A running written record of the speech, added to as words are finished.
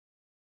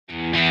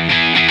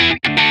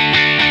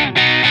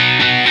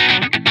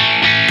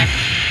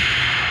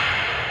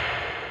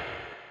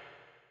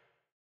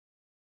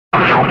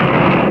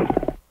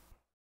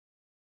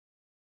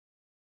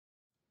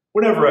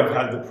Whenever I've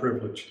had the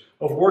privilege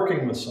of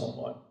working with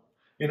someone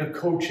in a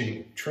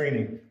coaching,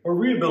 training, or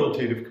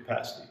rehabilitative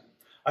capacity,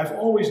 I've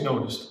always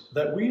noticed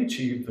that we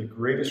achieve the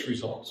greatest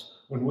results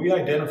when we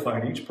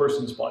identified each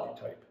person's body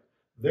type,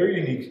 their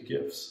unique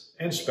gifts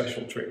and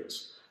special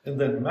traits,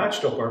 and then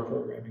matched up our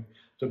programming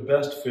to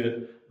best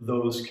fit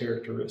those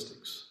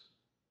characteristics.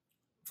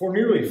 For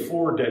nearly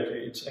 4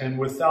 decades and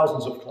with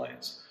thousands of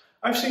clients,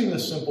 I've seen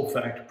this simple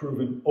fact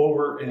proven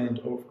over and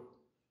over.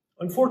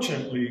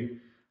 Unfortunately,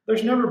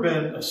 there's never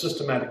been a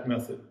systematic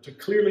method to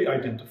clearly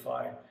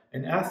identify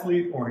an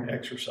athlete or an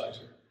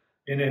exerciser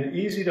in an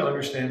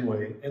easy-to-understand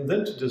way and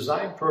then to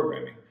design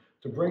programming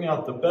to bring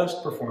out the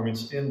best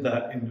performance in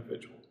that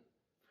individual.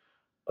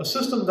 A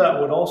system that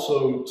would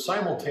also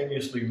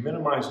simultaneously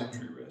minimize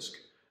injury risk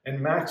and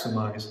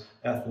maximize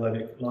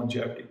athletic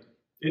longevity.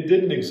 It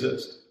didn't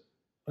exist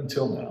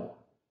until now.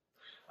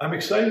 I'm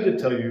excited to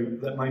tell you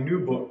that my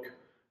new book,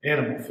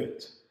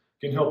 AnimalFIT,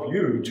 can help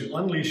you to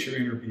unleash your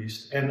inner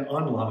beast and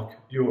unlock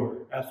your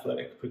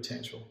athletic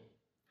potential.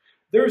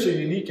 There is a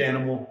unique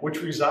animal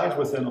which resides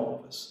within all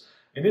of us,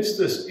 and it's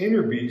this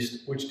inner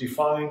beast which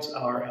defines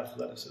our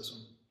athleticism.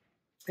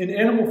 In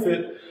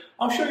AnimalFIT,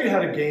 I'll show you how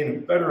to gain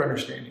a better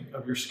understanding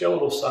of your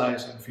skeletal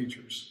size and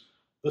features,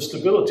 the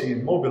stability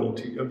and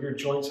mobility of your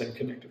joints and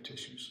connective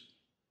tissues,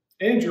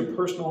 and your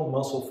personal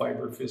muscle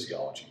fiber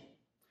physiology.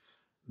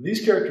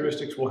 These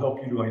characteristics will help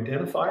you to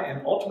identify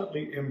and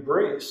ultimately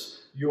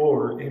embrace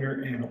your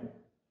inner animal.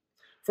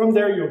 From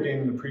there, you'll gain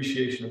an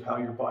appreciation of how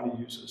your body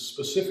uses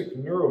specific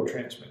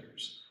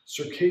neurotransmitters,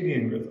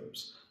 circadian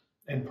rhythms,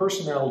 and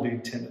personality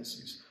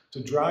tendencies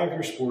to drive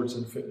your sports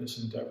and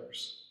fitness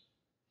endeavors.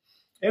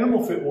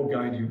 AnimalFIT will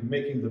guide you in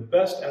making the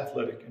best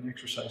athletic and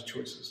exercise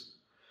choices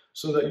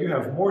so that you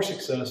have more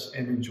success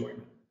and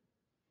enjoyment.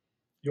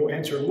 You'll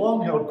answer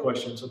long-held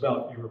questions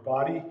about your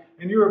body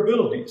and your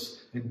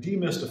abilities and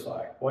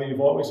demystify why you've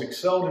always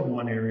excelled in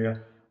one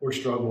area or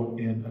struggled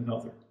in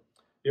another.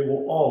 It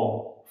will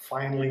all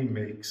finally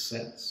make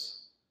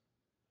sense.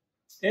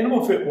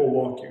 AnimalFIT will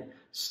walk you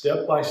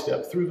step by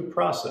step through the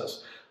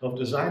process of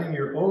designing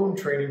your own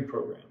training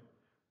program.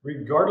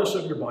 Regardless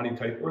of your body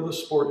type or the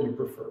sport you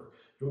prefer,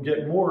 you'll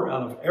get more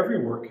out of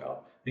every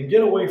workout and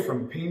get away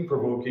from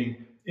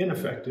pain-provoking,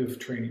 ineffective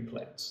training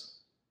plans.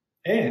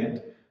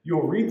 And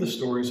you'll read the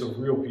stories of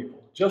real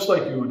people, just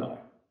like you and I,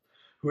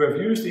 who have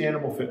used the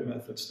AnimalFIT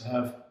methods to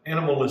have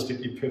animalistic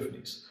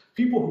epiphanies,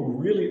 people who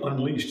really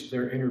unleashed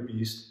their inner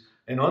beast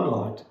and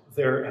unlocked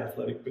their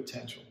athletic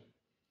potential.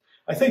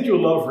 I think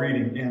you'll love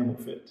reading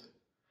AnimalFIT.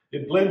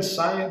 It blends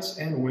science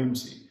and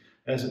whimsy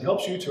as it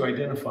helps you to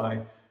identify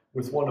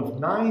with one of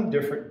 9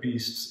 different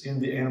beasts in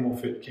the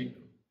AnimalFIT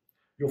kingdom.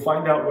 You'll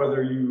find out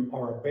whether you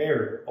are a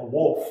bear, a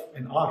wolf,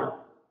 an otter,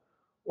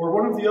 or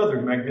one of the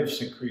other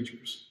magnificent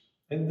creatures.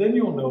 And then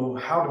you'll know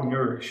how to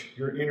nourish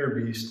your inner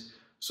beast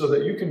so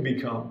that you can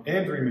become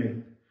and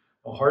remain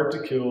a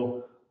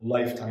hard-to-kill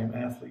lifetime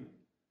athlete.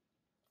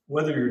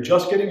 Whether you're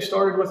just getting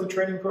started with a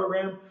training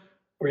program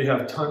or you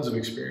have tons of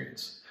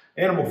experience,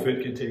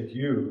 AnimalFIT can take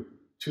you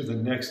to the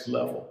next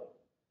level.